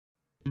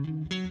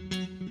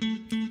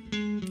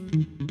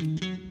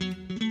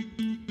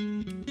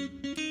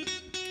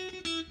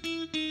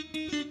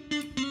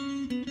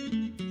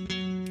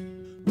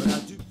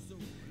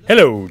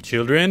Hello,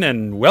 children,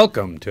 and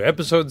welcome to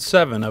episode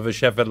 7 of A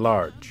Chef at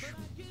Large.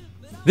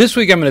 This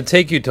week I'm going to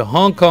take you to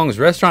Hong Kong's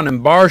restaurant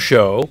and bar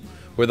show,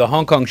 where the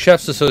Hong Kong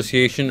Chefs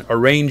Association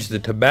arranged the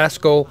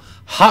Tabasco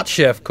Hot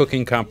Chef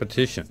cooking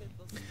competition.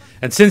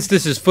 And since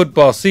this is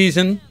football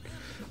season,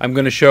 I'm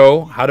going to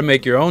show how to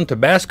make your own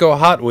Tabasco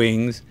hot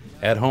wings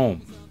at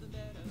home.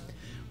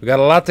 We got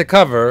a lot to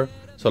cover,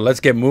 so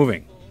let's get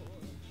moving.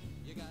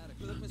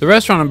 The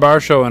restaurant and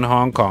bar show in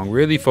Hong Kong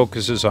really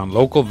focuses on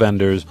local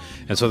vendors,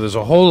 and so there's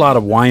a whole lot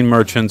of wine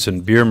merchants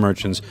and beer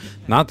merchants,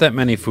 not that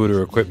many food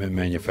or equipment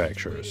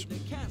manufacturers.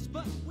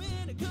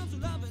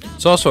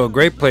 It's also a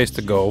great place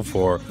to go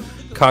for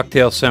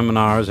cocktail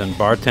seminars and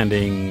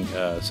bartending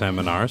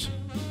seminars.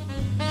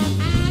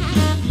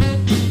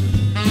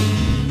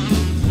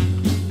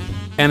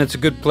 And it's a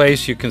good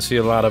place. You can see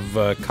a lot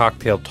of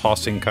cocktail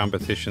tossing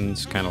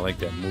competitions, kind of like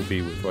that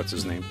movie with what's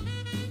his name.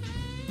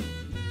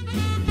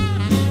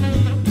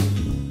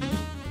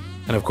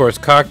 And of course,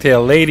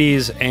 cocktail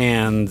ladies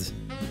and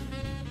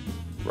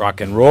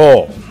rock and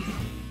roll.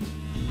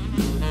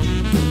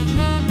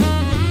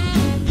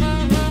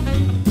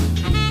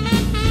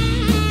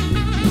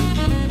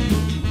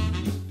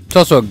 It's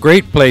also a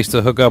great place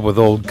to hook up with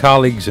old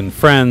colleagues and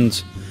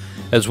friends,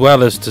 as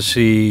well as to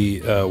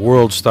see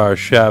world star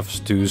chefs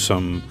do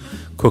some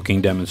cooking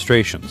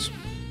demonstrations.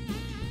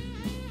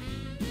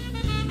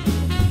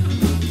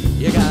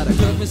 You gotta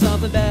cook me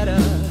something better,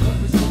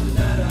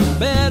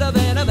 better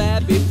than I've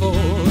had before.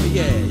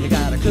 Yeah, you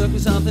gotta cook me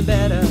something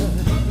better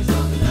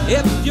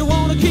if you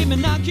want to keep me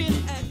knocking.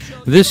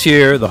 This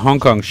year, the Hong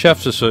Kong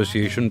Chefs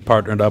Association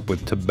partnered up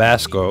with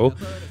Tabasco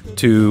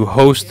to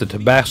host the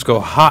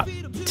Tabasco Hot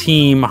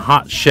Team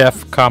Hot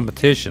Chef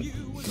competition.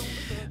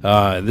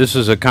 This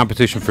is a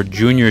competition for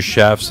junior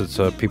chefs. It's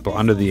people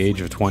under the age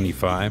of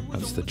 25.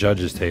 That's the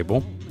judges'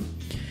 table.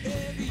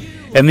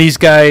 And these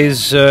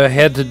guys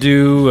had to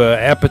do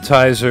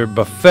appetizer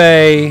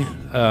buffet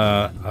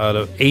out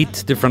of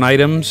 8 different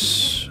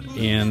items,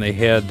 and they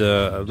had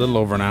a little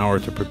over an hour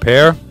to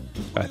prepare.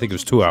 I think it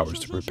was 2 hours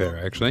to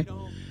prepare, actually.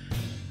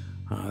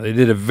 They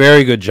did a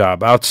very good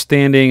job,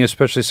 outstanding.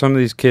 Especially some of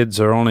these kids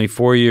are only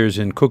 4 years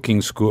in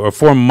cooking school, or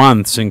 4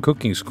 months in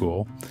cooking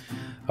school,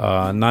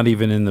 not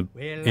even in the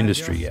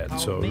industry yet.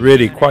 So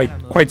really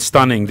quite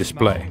stunning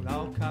display.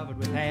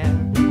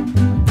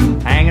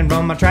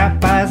 From my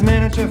trap by his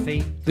miniature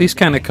feet. These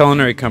kind of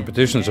culinary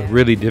competitions are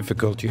really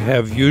difficult. You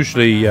have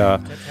usually 4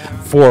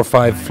 or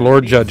 5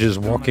 floor judges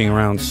walking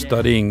around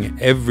studying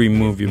every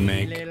move you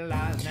make.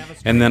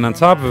 And then on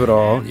top of it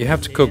all, you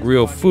have to cook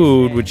real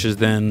food, which is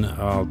then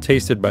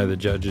tasted by the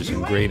judges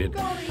and graded.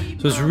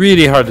 So it's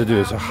really hard to do.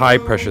 It's a high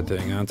pressure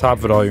thing. And on top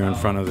of it all, you're in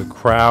front of the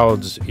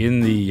crowds in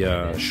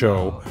the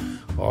show,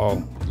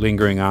 all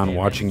lingering on,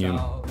 watching you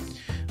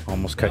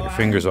almost cut your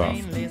fingers off.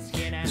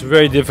 It's a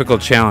very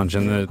difficult challenge,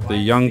 and the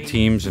young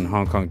teams in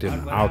Hong Kong did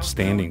an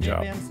outstanding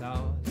job.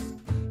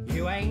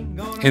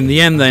 In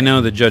the end, I know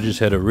the judges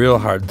had a real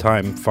hard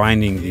time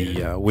finding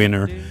the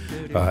winner.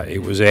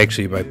 It was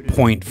actually by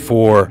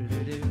 0.4,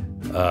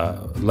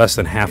 less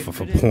than half of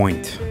a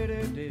point,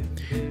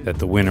 that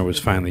the winner was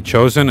finally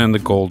chosen, and the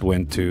gold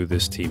went to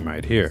this team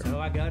right here.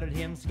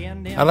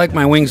 I like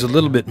my wings a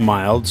little bit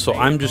mild, so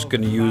I'm just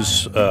going to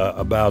use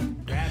about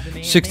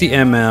 60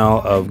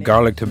 ml of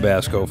garlic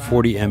Tabasco,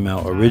 40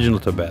 ml original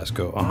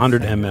Tabasco,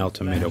 100 ml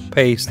tomato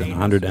paste, and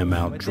 100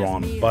 ml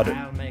drawn butter.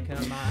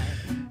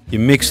 You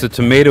mix the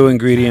tomato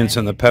ingredients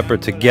and the pepper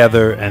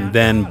together and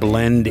then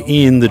blend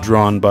in the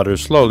drawn butter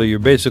slowly. You're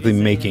basically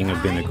making a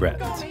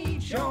vinaigrette.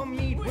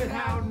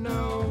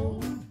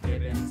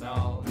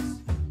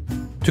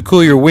 To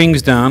cool your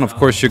wings down, of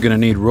course, you're going to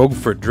need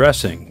Roquefort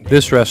dressing.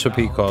 This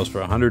recipe calls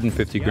for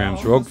 150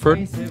 grams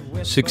Roquefort,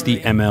 60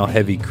 ml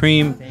heavy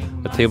cream,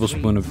 a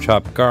tablespoon of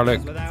chopped garlic,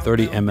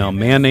 30 ml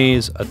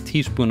mayonnaise, a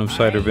teaspoon of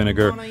cider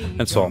vinegar,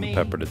 and salt and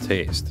pepper to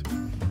taste.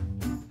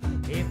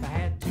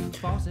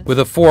 With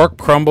a fork,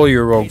 crumble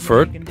your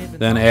Roquefort,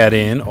 then add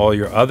in all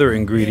your other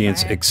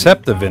ingredients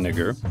except the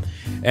vinegar,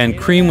 and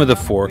cream with a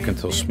fork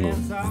until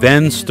smooth.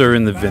 Then stir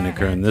in the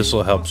vinegar, and this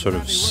will help sort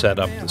of set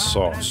up the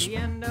sauce.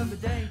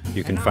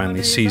 You can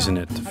finally season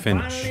it to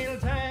finish.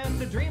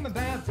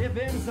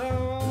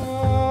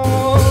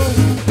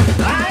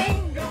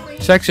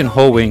 Section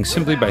whole wings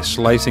simply by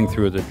slicing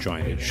through the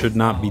joint. It should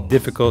not be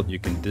difficult. You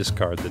can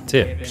discard the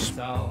tips.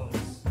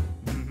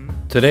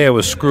 Today I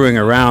was screwing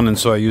around, and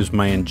so I used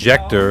my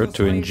injector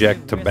to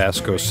inject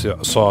Tabasco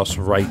sauce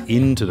right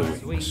into the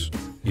wings.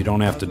 You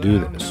don't have to do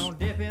this.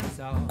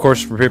 Of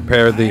course,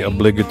 prepare the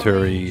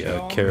obligatory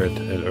carrot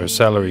or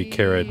celery,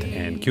 carrot,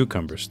 and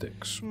cucumber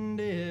sticks.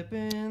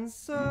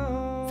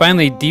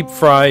 Finally, deep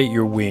fry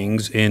your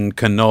wings in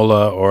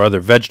canola or other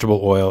vegetable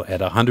oil at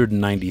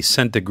 190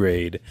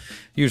 centigrade. It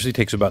usually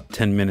takes about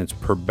 10 minutes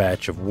per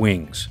batch of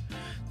wings.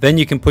 Then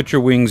you can put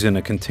your wings in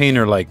a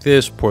container like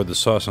this, pour the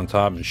sauce on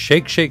top, and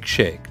shake, shake,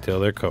 shake till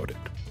they're coated.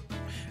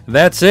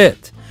 That's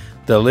it.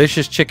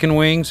 Delicious chicken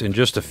wings in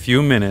just a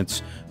few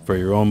minutes for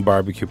your own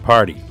barbecue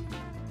party.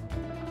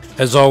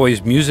 As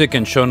always, music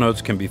and show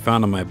notes can be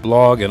found on my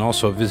blog, and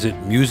also visit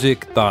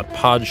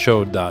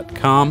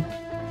music.podshow.com.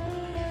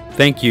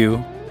 Thank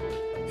you,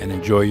 and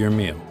enjoy your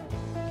meal.